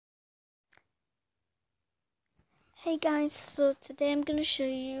Hey guys, so today I'm going to show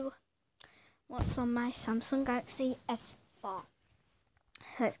you what's on my Samsung Galaxy S4.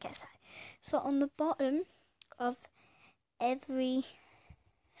 Let's get started. So on the bottom of every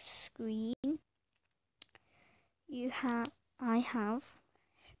screen, I have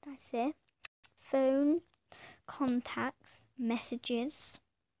phone, contacts, messages.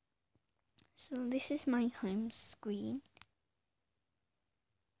 So this is my home screen.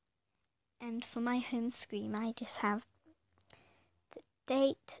 And for my home screen, I just have the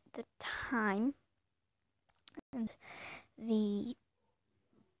date, the time, and the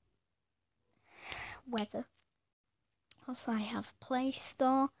weather. Also, I have Play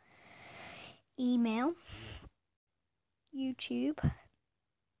Store, email, YouTube,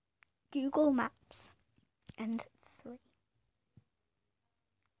 Google Maps, and 3.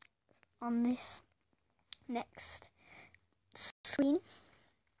 On this next screen,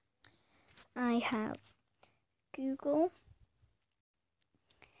 I have Google,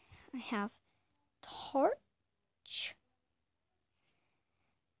 I have Torch,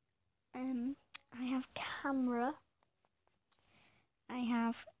 I have Camera, I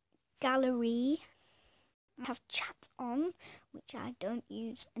have Gallery, I have Chat On, which I don't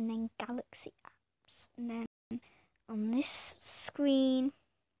use, and then Galaxy Apps. And then on this screen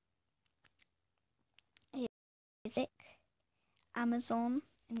is Amazon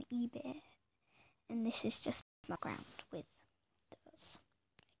and eBay, and this is just my background with those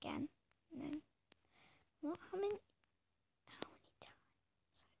again. And then how many times?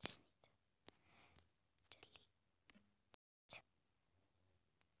 I just need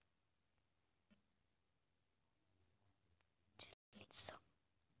to delete some.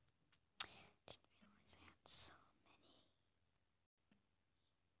 Didn't realise I had so many.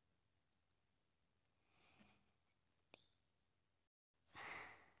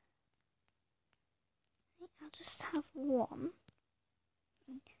 I'll just have one.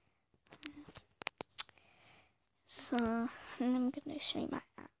 So, and I'm going to show you my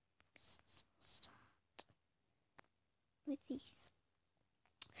apps. So I'll start with these.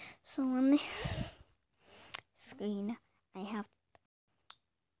 So on this screen, I have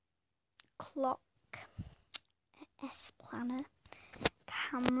Clock, S Planner,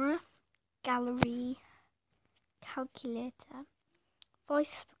 Camera, Gallery, Calculator,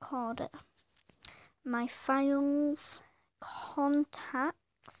 Voice Recorder, my files,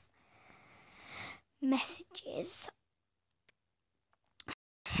 contacts, messages,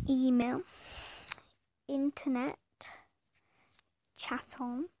 email, internet, Chat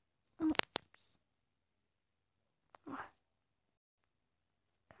On,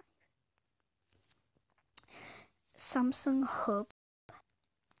 Samsung Hub,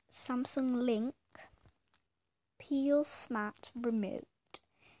 Samsung Link, Peel Smart Remote,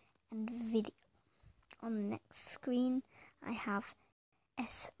 and Video. On the next screen, I have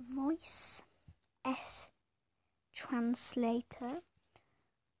S Voice, S Translator,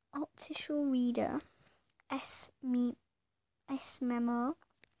 Optical Reader, S Memo,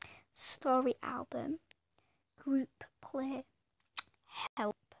 Story Album, Group Play,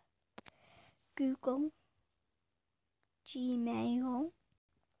 Help, Google, Gmail,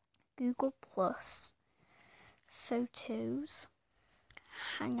 Google Plus, Photos,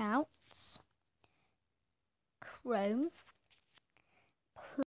 Hangouts, Chrome,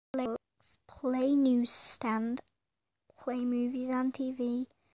 Play Books, Play Newsstand, Play Movies and TV,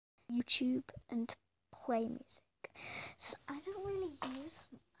 YouTube, and Play Music. So I don't really use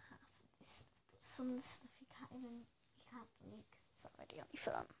half of this. Some of the stuff you can't delete because it's already on your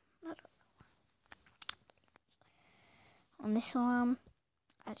phone. I don't know. On this one,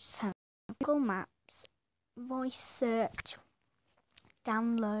 I just have Google Maps, Voice Search,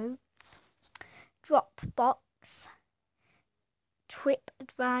 Downloads, Dropbox,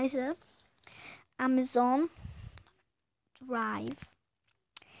 TripAdvisor, Amazon, Drive,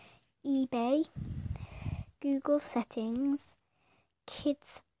 eBay, Google Settings,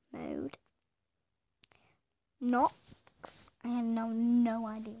 Kids Mode, Knox. I have no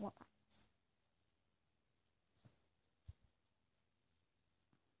idea what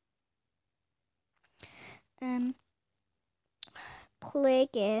that is. Play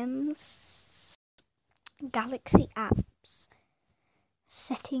games, Galaxy Apps,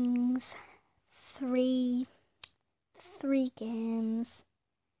 Settings, 3 games,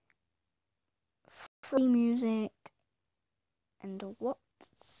 Free Music, and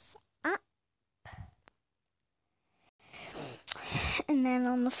WhatsApp. And then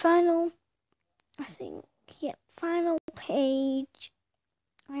on the final, final page,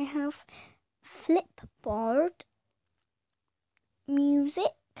 I have Flipboard,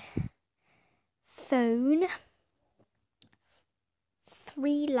 Music, Phone,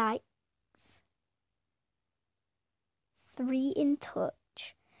 3 likes, 3 in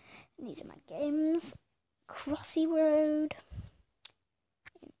touch. And these are my games. Crossy Road,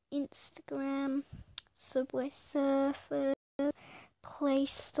 Instagram, Subway Surfers, Play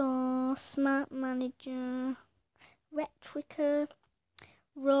Store, Smart Manager, Retrica,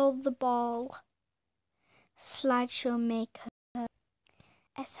 Roll the Ball, Slideshow Maker,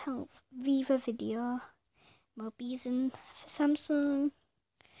 S-Health, Viva Video, Mobizen for Samsung.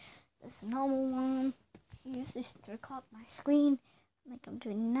 There's a normal one. Use this to record my screen, like I'm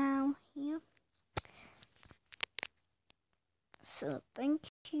doing now here. So thank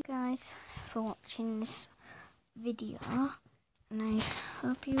you guys for watching this video, and I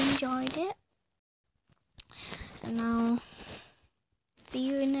hope you enjoyed it. And I'll see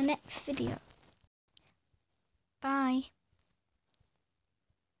you in the next video. Bye.